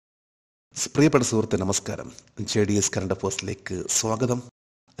പ്രിയപ്പെട്ട സുഹൃത്തെ നമസ്കാരം. JDS കറണ്ട് അഫേഴ്സിലേക്ക് സ്വാഗതം.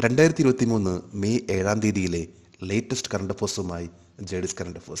 2023 May 7-ാം തീയതിയിലെ latest current അഫേഴ്സുമായി JDS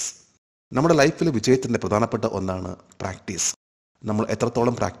current affairs. നമ്മുടെ ലൈഫിലെ വിജയത്തിൻ്റെ പ്രധാനപ്പെട്ട ഒന്നാണ് പ്രാക്ടീസ്. നമ്മൾ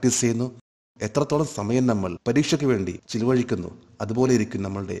എത്രത്തോളം പ്രാക്ടീസ് ചെയ്യുന്നു, എത്രത്തോളം സമയം നമ്മൾ പരീക്ഷയ്ക്ക് വേണ്ടി ചിലവഴിക്കുന്നു, അതുപോലെ ഇരിക്കും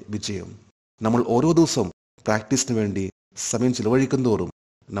നമ്മളുടെ വിജയം. നമ്മൾ ഓരോ ദിവസവും പ്രാക്ടീസിന് വേണ്ടി സമയം ചിലവഴിക്കുന്തോറും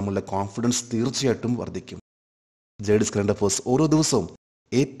നമ്മളുടെ കോൺഫിഡൻസ് തീർച്ചയായിട്ടും വർദ്ധിക്കും. JDS കറണ്ട് അഫേഴ്സ് ഓരോ ദിവസവും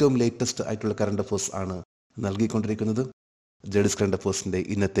ഏറ്റവും ലേറ്റസ്റ്റ് ആയിട്ടുള്ള കറണ്ട് അഫേഴ്സ് ആണ് നൽകിക്കൊണ്ടിരിക്കുന്നത്. JDS കറണ്ട് അഫേഴ്സിൻ്റെ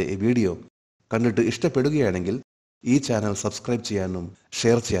ഇന്നത്തെ ഈ വീഡിയോ കണ്ടിട്ട് ഇഷ്ടപ്പെടുകയാണെങ്കിൽ ഈ ചാനൽ സബ്സ്ക്രൈബ് ചെയ്യാനും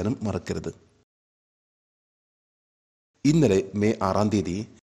ഷെയർ ചെയ്യാനും മറക്കരുത്. ഇന്നലെ മെയ് 6-ാം തീയതി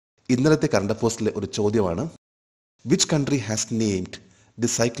ഇന്നലത്തെ കറണ്ട് അഫേഴ്സിലെ ഒരു ചോദ്യമാണ്: which country has named the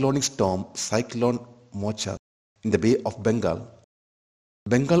cyclonic Storm cyclone മോച്ച in the bay of Bengal?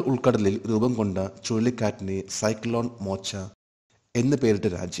 Bengal ഉൾക്കടലിൽ രൂപം കൊണ്ട ചുഴലിക്കാറ്റിനെ സൈക്ലോൺ മോച്ച എന്ന് പേരിട്ട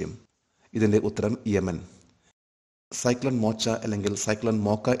രാജ്യം. ഇതിൻ്റെ ഉത്തരം യമൻ. സൈക്ലോൺ മോച്ച അല്ലെങ്കിൽ സൈക്ലോൺ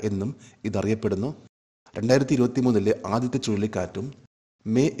മോക്ക എന്നും ഇതറിയപ്പെടുന്നു. 2023 ആദ്യത്തെ ചുഴലിക്കാറ്റും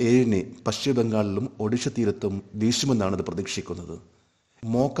മെയ് 7-ന് പശ്ചിമ ബംഗാളിലും ഒഡീഷ തീരത്തും വീശുമെന്നാണ് ഇത് പ്രതീക്ഷിക്കുന്നത്.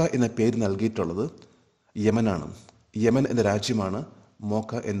 മോക്ക എന്ന പേര് നൽകിയിട്ടുള്ളത് യമനാണ്. യമൻ എന്ന രാജ്യമാണ്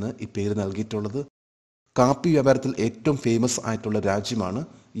മോക്ക എന്ന് ഈ പേര് നൽകിയിട്ടുള്ളത്. കാപ്പി വ്യാപാരത്തിൽ ഏറ്റവും ഫേമസ് ആയിട്ടുള്ള രാജ്യമാണ്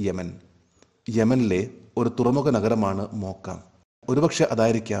യമൻ. യമനിലെ ഒരു തുറമുഖ നഗരമാണ് മോക്ക. ഒരുപക്ഷെ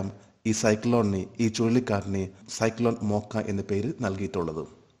അതായിരിക്കാം ഈ സൈക്ലോണിനെ, ഈ ചുഴലിക്കാറ്റിനെ സൈക്ലോൺ മോക്ക എന്ന പേര് നൽകിയിട്ടുള്ളത്.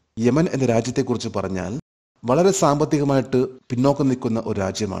 യമൻ എന്ന രാജ്യത്തെക്കുറിച്ച് പറഞ്ഞാൽ വളരെ സാമ്പത്തികമായിട്ട് പിന്നോക്കം നിൽക്കുന്ന ഒരു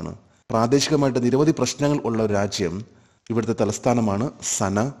രാജ്യമാണ്. പ്രാദേശികമായിട്ട് നിരവധി പ്രശ്നങ്ങൾ ഉള്ള ഒരു രാജ്യം. ഇവിടുത്തെ തലസ്ഥാനമാണ്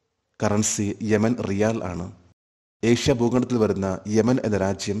സന. കറൻസി യമൻ റിയാൽ ആണ്. ഏഷ്യ ഭൂഖണ്ഡത്തിൽ വരുന്ന യമൻ എന്ന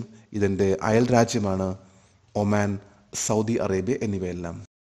രാജ്യം ഇതിൻ്റെ അയൽ രാജ്യമാണ് ഒമാൻ, സൗദി അറേബ്യ എന്നിവയെല്ലാം.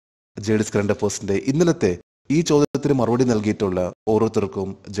 JDS കറണ്ട് അഫേഴ്സിൻ്റെ ഇന്നലത്തെ ഈ ചോദ്യത്തിന് മറുപടി നൽകിയിട്ടുള്ള ഓരോരുത്തർക്കും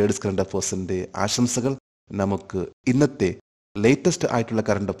JDS കറണ്ട് അഫേഴ്സിൻ്റെ ആശംസകൾ. നമുക്ക് ഇന്നത്തെ ലേറ്റസ്റ്റ് ആയിട്ടുള്ള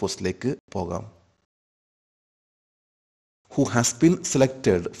കറണ്ട് അഫേഴ്സിലേക്ക് പോകാം. Who has been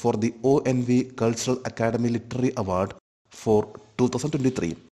selected for the ONV Cultural Academy Literary Award for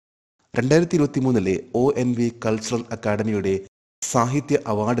 2023? 2023 ONV cultural അക്കാദമിയുടെ സാഹിത്യ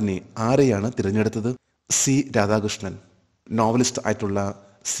അവാർഡിനെ ആരെയാണ് തിരഞ്ഞെടുത്തത്? സി രാധാകൃഷ്ണൻ. നോവലിസ്റ്റ് ആയിട്ടുള്ള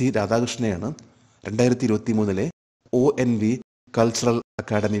സി രാധാകൃഷ്ണനെയാണ് 2023 ONV കൾച്ചറൽ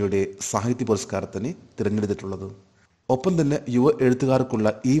അക്കാദമിയുടെ സാഹിത്യ പുരസ്കാരത്തിന് തിരഞ്ഞെടുത്തിട്ടുള്ളത്. ഒപ്പം തന്നെ യുവ എഴുത്തുകാർക്കുള്ള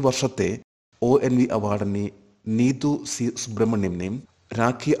ഈ വർഷത്തെ ONV അവാർഡിനെ Neethu C സുബ്രഹ്മണ്യനെയും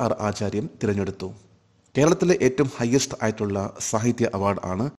Rakhi R ആചാര്യം തിരഞ്ഞെടുത്തു. കേരളത്തിലെ ഏറ്റവും ഹയസ്റ്റ് ആയിട്ടുള്ള സാഹിത്യ അവാർഡ്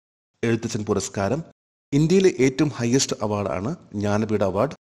ആണ് എഴുത്തച്ഛൻ പുരസ്കാരം. ഇന്ത്യയിലെ ഏറ്റവും ഹയസ്റ്റ് അവാർഡാണ് ജ്ഞാനപീഠ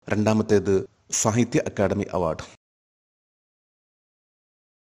അവാർഡ്. രണ്ടാമത്തേത് സാഹിത്യ academy award.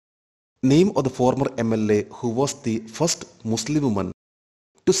 Name of the former MLA who was the first Muslim woman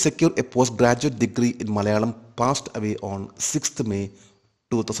to secure a postgraduate degree in Malayalam passed away on 6th May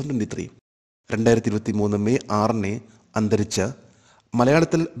 2023. 2023 May 6-ന് അന്തരിച്ച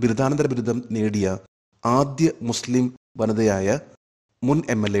മലയാളത്തിൽ ബിരുദാനന്തര ബിരുദം നേടിയ ആദ്യ മുസ്ലിം വനിതയായ മുൻ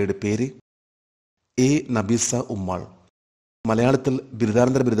MLAയുടെ പേര് എ നബീസ ഉമ്മാൾ. മലയാളത്തിൽ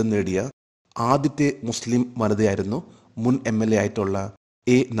ബിരുദാനന്തര ബിരുദം നേടിയ ആദ്യത്തെ മുസ്ലിം വനിതയായിരുന്നു മുൻ MLA ആയിട്ടുള്ള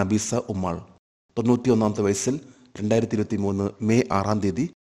എ നബീസ ഉമ്മാൾ. 91-ാമത്തെ വയസ്സിൽ 2023 മെയ് 6-ാം തീയതി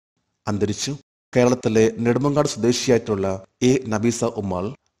അന്തരിച്ചു. കേരളത്തിലെ നെടുമങ്ങാട് സ്വദേശിയായിട്ടുള്ള എ നബീസ ഉമ്മാൾ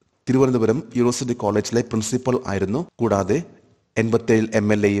തിരുവനന്തപുരം യൂണിവേഴ്സിറ്റി കോളേജിലെ പ്രിൻസിപ്പൽ ആയിരുന്നു. കൂടാതെ 87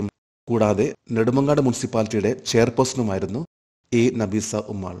 MLAയും കൂടാതെ നെടുമങ്ങാട് മുനിസിപ്പാലിറ്റിയുടെ ചെയർപേഴ്സണുമായിരുന്നു എ നബീസ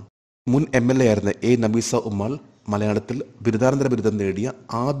ഉമ്മാൾ. മുൻ MLA ആയിരുന്ന എ നബീസ ഉമ്മാൾ മലയാളത്തിൽ ബിരുദാനന്തര ബിരുദം നേടിയ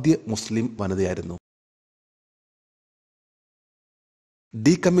ആദ്യ മുസ്ലിം വനിതയായിരുന്നു.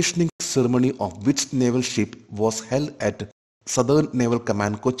 Decommissioning ceremony of which naval ship was held at Southern Naval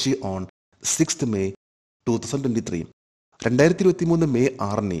Command Kochi on 6th May 2023. 2023 May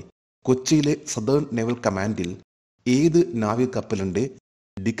 6-ന് കൊച്ചിയിലെ സദേൺ നേവൽ കമാൻഡിൽ ഏത് നാവിക കപ്പലിൻ്റെ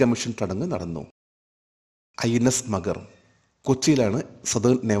ഡീകമ്മീഷൻ ചടങ്ങ് നടന്നു? INS മഗർ. കൊച്ചിയിലാണ്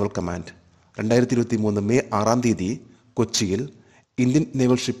സദേൺ നേവൽ കമാൻഡ്. 2023 മെയ് 6-ാം തീയതി കൊച്ചിയിൽ ഇന്ത്യൻ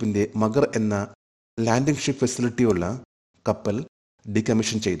നേവൽ ഷിപ്പിൻ്റെ മഗർ എന്ന ലാൻഡിംഗ് ഷിപ്പ് ഫെസിലിറ്റിയുള്ള കപ്പൽ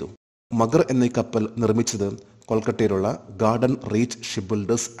ഡീകമ്മീഷൻ ചെയ്തു. മഗർ എന്ന ഈ കപ്പൽ നിർമ്മിച്ചത് കൊൽക്കത്തയിലുള്ള garden reach ship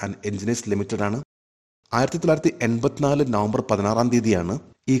builders and engineers limited ആണ്. 1984 നവംബർ 16-ാം തീയതിയാണ്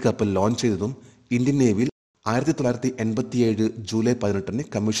ഈ കപ്പൽ ലോഞ്ച് ചെയ്തതും ഇന്ത്യൻ നേവിയിൽ 1987 ജൂലൈ 18-ന്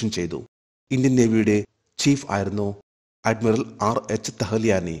കമ്മീഷൻ ചെയ്തു. ഇന്ത്യൻ നേവിയുടെ ചീഫ് ആയിരുന്നു അഡ്മിറൽ RH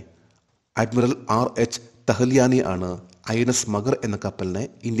തഹലിയാനി. അഡ്മിറൽ RH തഹലിയാനി ആണ് INS മഗർ എന്ന കപ്പലിനെ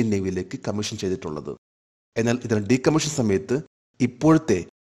ഇന്ത്യൻ നേവിയിലേക്ക് കമ്മീഷൻ ചെയ്തിട്ടുള്ളത്. എന്നാൽ ഇതിന് ഡീകമ്മീഷൻ സമയത്ത് ഇപ്പോഴത്തെ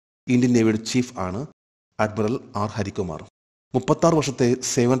ഇന്ത്യൻ നേവിയുടെ ചീഫ് ആണ് അഡ്മിറൽ R ഹരികുമാർ. 36 വർഷത്തെ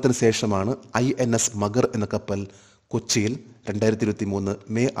സേവനത്തിന് ശേഷമാണ് INS മഗർ എന്ന കപ്പൽ കൊച്ചിയിൽ 2023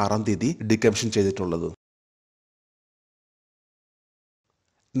 മെയ് 6 ഡീകമ്മീഷൻ ചെയ്തിട്ടുള്ളത്.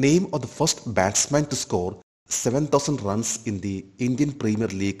 Name of the first batsman to score 7,000 runs in the Indian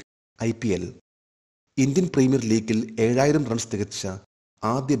premier league IPL. Indian premier ലീഗിൽ 7,000 റൺസ് തികച്ച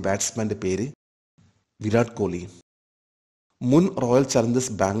ആദ്യ ബാറ്റ്സ്മാന്റെ പേര് വിരാട് കോഹ്ലി. മുൻ റോയൽ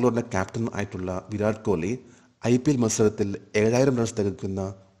ചലഞ്ചേഴ്സ് ബാംഗ്ലൂരിന്റെ ക്യാപ്റ്റൻ ആയിട്ടുള്ള വിരാട് കോഹ്ലി IPL മത്സരത്തിൽ 7,000 റൺസ് തികക്കുന്ന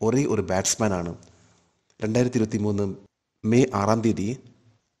ഒരേ ഒരു ബാറ്റ്സ്മാനാണ്. 2023 May 6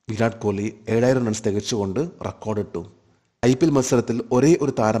 Virat Kohli 7,000 runs തികച്ചുകൊണ്ട് റെക്കോർഡിട്ടു. IPL മത്സരത്തിൽ ഒരേ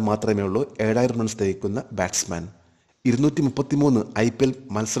ഒരു താരം മാത്രമേ ഉള്ളൂ 7,000 runs തികക്കുന്ന batsman. 233 IPL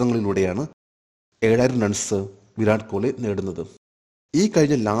മത്സരങ്ങളിലൂടെയാണ് 7,000 runs Virat Kohli നേടുന്നത്. ഈ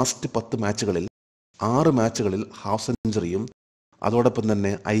കഴിഞ്ഞ ലാസ്റ്റ് 10 മാച്ചുകളിൽ 6 മാച്ചുകളിൽ ഹാഫ് സെഞ്ചുറിയും അതോടൊപ്പം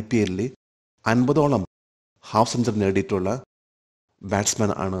തന്നെ IPL 50ഓളം ഹാഫ് സെഞ്ചുറി നേടിയിട്ടുള്ള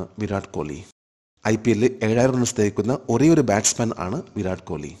ബാറ്റ്സ്മാൻ ആണ് വിരാട് കോഹ്ലി. IPL 7,000 റൺസ് തികക്കുന്ന ഒരേ ഒരു ബാറ്റ്സ്മാൻ ആണ് Virat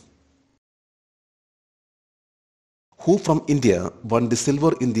Kohli. Who from India won the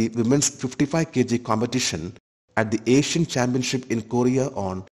silver in the women's 55 kg competition at the Asian Championship in Korea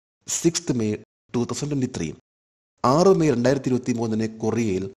on 6th May 2023? 6 May 2023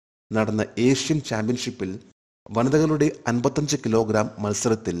 കൊറിയയിൽ നടന്ന ഏഷ്യൻ ചാമ്പ്യൻഷിപ്പിൽ വനിതകളുടെ 55 കിലോഗ്രാം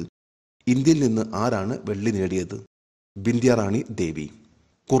മത്സരത്തിൽ ഇന്ത്യയിൽ നിന്ന് ആരാണ് വെള്ളി നേടിയത്? ബിന്ദ്യ റാണി ദേവി.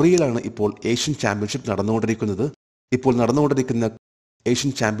 കൊറിയയിലാണ് ഇപ്പോൾ ഏഷ്യൻ ചാമ്പ്യൻഷിപ്പ് നടന്നുകൊണ്ടിരിക്കുന്നത്. ഇപ്പോൾ നടന്നുകൊണ്ടിരിക്കുന്ന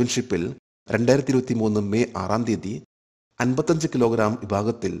ഏഷ്യൻ ചാമ്പ്യൻഷിപ്പിൽ 2023 മെയ് 6 55 കിലോഗ്രാം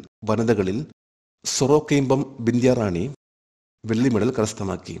വിഭാഗത്തിൽ വനിതകളിൽ സൊറോക്കെയ്മ്പം ബിന്ദ്യ റാണി വെള്ളി മെഡൽ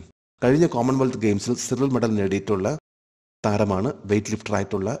കരസ്ഥമാക്കി. കഴിഞ്ഞ കോമൺവെൽത്ത് ഗെയിംസിൽ സിൽവർ മെഡൽ നേടിയിട്ടുള്ള താരമാണ് weight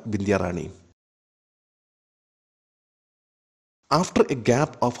ലിഫ്റ്ററായിട്ടുള്ള Bindya Rani. After A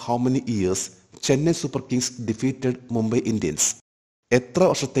gap of how many years Chennai super Kings defeated Mumbai Indians? എത്ര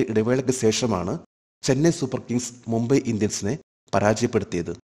വർഷത്തെ ഇടവേളയ്ക്ക് ശേഷമാണ് ചെന്നൈ സൂപ്പർ കിങ്സ് മുംബൈ ഇന്ത്യൻസിനെ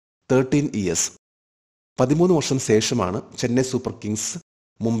പരാജയപ്പെടുത്തിയത്? 13 ഇയേഴ്സ്. 13 വർഷം ശേഷമാണ് ചെന്നൈ സൂപ്പർ കിങ്സ്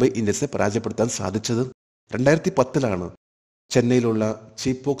മുംബൈ ഇന്ത്യൻസിനെ പരാജയപ്പെടുത്താൻ സാധിച്ചത്. 2010 ചെന്നൈയിലുള്ള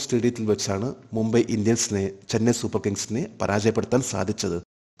ചീപ്പോക്ക് സ്റ്റേഡിയത്തിൽ വെച്ചാണ് മുംബൈ ഇന്ത്യൻസിനെ ചെന്നൈ സൂപ്പർ കിങ്സിനെ പരാജയപ്പെടുത്താൻ സാധിച്ചത്.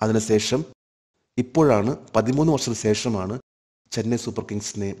 അതിനുശേഷം ഇപ്പോഴാണ് 13 വർഷം ശേഷമാണ് ചെന്നൈ സൂപ്പർ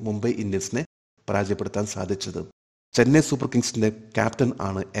കിങ്സിനെ മുംബൈ ഇന്ത്യൻസിനെ പരാജയപ്പെടുത്താൻ സാധിച്ചത്. ചെന്നൈ സൂപ്പർ കിങ്സിന്റെ ക്യാപ്റ്റൻ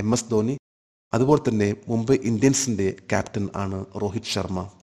ആണ് MS ധോണി. അതുപോലെ തന്നെ മുംബൈ ഇന്ത്യൻസിന്റെ ക്യാപ്റ്റൻ ആണ് രോഹിത് ശർമ്മ.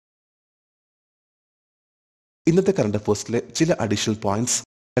 ഇന്നത്തെ കറണ്ട് അഫയേഴ്സിലെ ചില അഡീഷണൽ പോയിന്റ്സ്.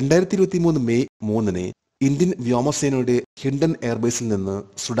 2023 മെയ് 3 ഇന്ത്യൻ വ്യോമസേനയുടെ ഹിൻഡൻ എയർബേസിൽ നിന്ന്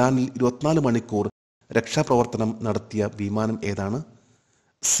സുഡാനിൽ 24 മണിക്കൂർ രക്ഷാപ്രവർത്തനം നടത്തിയ വിമാനം ഏതാണ്?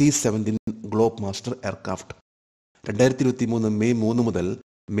 C-17 globe master aircraft. 2023 May 3 മുതൽ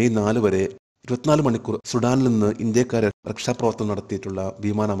മെയ് 4 വരെ 24 മണിക്കൂർ സുഡാനിൽ നിന്ന് ഇന്ത്യക്കാരെ രക്ഷാപ്രവർത്തനം നടത്തിയിട്ടുള്ള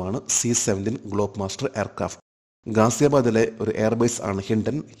വിമാനമാണ് C-17 ഗ്ലോബ് മാസ്റ്റർ എയർക്രാഫ്റ്റ്. ഗാസിയാബാദിലെ ഒരു എയർബേസ് ആണ്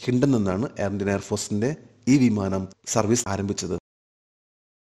ഹിൻഡൻ. ഹിൻഡൻ നിന്നാണ് ഇന്ത്യൻ എയർഫോഴ്സിന്റെ ഈ വിമാനം സർവീസ് ആരംഭിച്ചത്.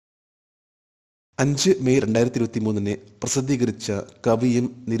 5 മെയ് 2023 പ്രസിദ്ധീകരിച്ച കവിയും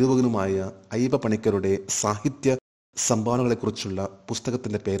നിരൂപകനുമായ അയ്യപ്പ പണിക്കരുടെ സാഹിത്യ സംഭാവനകളെക്കുറിച്ചുള്ള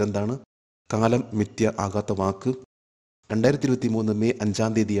പുസ്തകത്തിന്റെ പേരെന്താണ്? കാലം മിഥ്യ ആകാത്ത വാക്ക്. 2023 മെയ്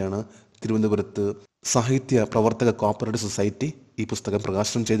 5 തിരുവനന്തപുരത്ത് സാഹിത്യ പ്രവർത്തക കോപ്പറേറ്റീവ് സൊസൈറ്റി ഈ പുസ്തകം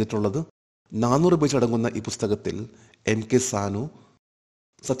പ്രകാശനം ചെയ്തിട്ടുള്ളത്. 400 പേജ് അടങ്ങുന്ന ഈ പുസ്തകത്തിൽ MK സാനു,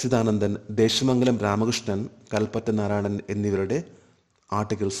 സച്ചിദാനന്ദൻ, ദേശമംഗലം രാമകൃഷ്ണൻ, കൽപ്പറ്റ നാരായണൻ എന്നിവരുടെ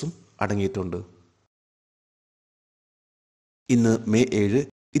ആർട്ടിക്കിൾസും അടങ്ങിയിട്ടുണ്ട്. ഇന്ന് മെയ് 7.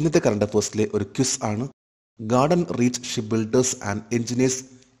 ഇന്നത്തെ കറണ്ട് അഫയേഴ്സിലെ ഒരു ക്വിസ് ആണ്. Garden reach ship builders and engineers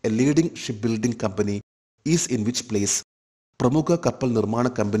A leading ship building company is in which place? പ്രമുഖ കപ്പൽ നിർമ്മാണ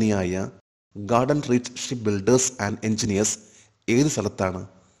കമ്പനിയായ garden reach ship builders and engineers ഏത് സ്ഥലത്താണ്?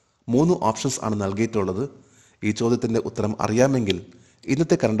 3 ഓപ്ഷൻസ് ആണ് നൽകിയിട്ടുള്ളത്. ഈ ചോദ്യത്തിന്റെ ഉത്തരം അറിയാമെങ്കിൽ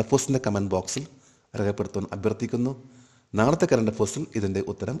ഇന്നത്തെ കറണ്ട് അഫയേഴ്സിന്റെ കമന്റ് ബോക്സിൽ രേഖപ്പെടുത്താൻ അഭ്യർത്ഥിക്കുന്നു. നാളത്തെ കറണ്ട് അഫയേഴ്സിൽ ഇതിന്റെ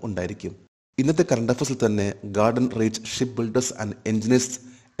ഉത്തരം ഉണ്ടായിരിക്കും. ഇന്നത്തെ കറണ്ട് അഫയേഴ്സിൽ തന്നെ garden reach ship builders and engineers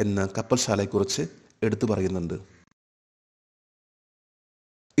എന്ന കപ്പൽശാലയെക്കുറിച്ച് എടുത്തു പറയുന്നുണ്ട്.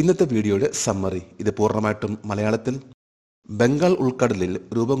 ഇന്നത്തെ വീഡിയോയുടെ സമ്മറി ഇത് പൂർണ്ണമായിട്ടും മലയാളത്തിൽ. ബംഗാൾ ഉൾക്കടലിൽ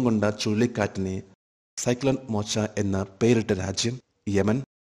രൂപം കൊണ്ട ചുഴലിക്കാറ്റിനെ സൈക്ലോൺ മോച്ച എന്ന പേരിട്ട രാജ്യം യമൻ.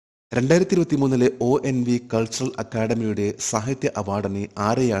 2023 ONV കൾച്ചറൽ അക്കാദമിയുടെ സാഹിത്യ അവാർഡിന്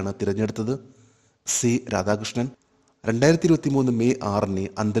ആരെയാണ് തിരഞ്ഞെടുത്തത്? C. രാധാകൃഷ്ണൻ. 2023 മെയ് 6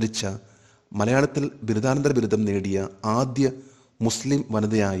 അന്തരിച്ച മലയാളത്തിൽ ബിരുദാനന്തര ബിരുദം നേടിയ ആദ്യ മുസ്ലിം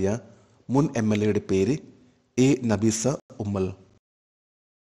വനിതയായ മുൻ MLA പേര് A. നബീസ ഉമ്മൽ.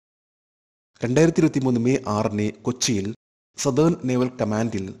 2023 മെയ് 6 കൊച്ചിയിൽ സദേൺ നേവൽ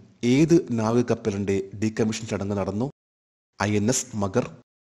കമാൻഡിൽ ഏത് നാവിക കപ്പലിന്റെ ഡീകമ്മീഷൻ ചടങ്ങ് നടന്നു? INS മഗർ.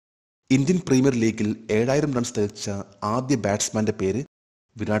 ഇന്ത്യൻ പ്രീമിയർ ലീഗിൽ 7000 റൺസ് തികച്ച ആദ്യ ബാറ്റ്സ്മാന്റെ പേര്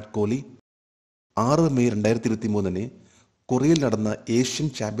വിരാട് കോഹ്ലി. 6 മെയ് 2023 കൊറിയയിൽ നടന്ന ഏഷ്യൻ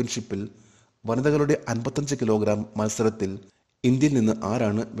ചാമ്പ്യൻഷിപ്പിൽ വനിതകളുടെ 55 കിലോഗ്രാം മത്സരത്തിൽ ഇന്ത്യയിൽ നിന്ന്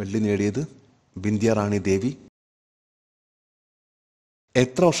ആരാണ് വെള്ളി നേടിയത്? ബിന്ദ്യ റാണി ദേവി.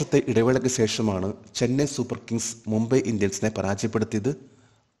 എത്ര വർഷത്തെ ഇടവേളയ്ക്ക് ശേഷമാണ് ചെന്നൈ സൂപ്പർ കിങ്സ് മുംബൈ ഇന്ത്യൻസിനെ പരാജയപ്പെടുത്തിയത്?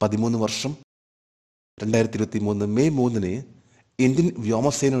 13 വർഷം. 2023 മെയ് 3 ഇന്ത്യൻ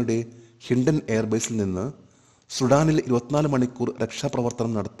വ്യോമസേനയുടെ ഹിൻഡൻ എയർബേസിൽ നിന്ന് സുഡാനിൽ 24 മണിക്കൂർ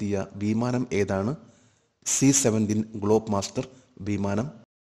രക്ഷാപ്രവർത്തനം നടത്തിയ വിമാനം ഏതാണ്? C-17 ഗ്ലോബ് മാസ്റ്റർ വിമാനം.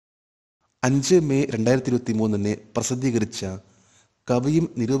 5 മെയ് 2023 പ്രസിദ്ധീകരിച്ച കവിയും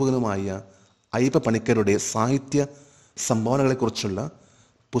നിരൂപകനുമായ അയ്യപ്പ പണിക്കരുടെ സാഹിത്യ സംഭാവനകളെക്കുറിച്ചുള്ള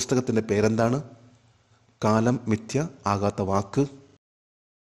പുസ്തകത്തിൻ്റെ പേരെന്താണ്? കാലം മിഥ്യ ആകാത്ത വാക്ക്.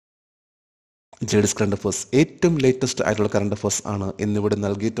 ജെഡിസ് കറണ്ട് അഫേഴ്സ് ഏറ്റവും ലേറ്റസ്റ്റ് ആയിട്ടുള്ള കറണ്ട് അഫേഴ്സ് ആണ് എന്നിവിടെ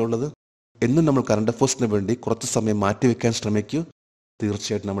നൽകിയിട്ടുള്ളത്. എന്നും നമ്മൾ കറണ്ട് അഫേഴ്സിന് വേണ്ടി കുറച്ച് സമയം മാറ്റിവെക്കാൻ ശ്രമിക്കൂ.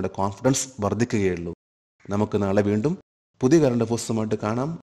 തീർച്ചയായിട്ടും നമ്മുടെ കോൺഫിഡൻസ് വർദ്ധിക്കുകയുള്ളൂ. നമുക്ക് നാളെ വീണ്ടും പുതിയ കറണ്ട് അഫേഴ്സുമായിട്ട്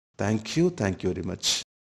കാണാം. Thank you very much.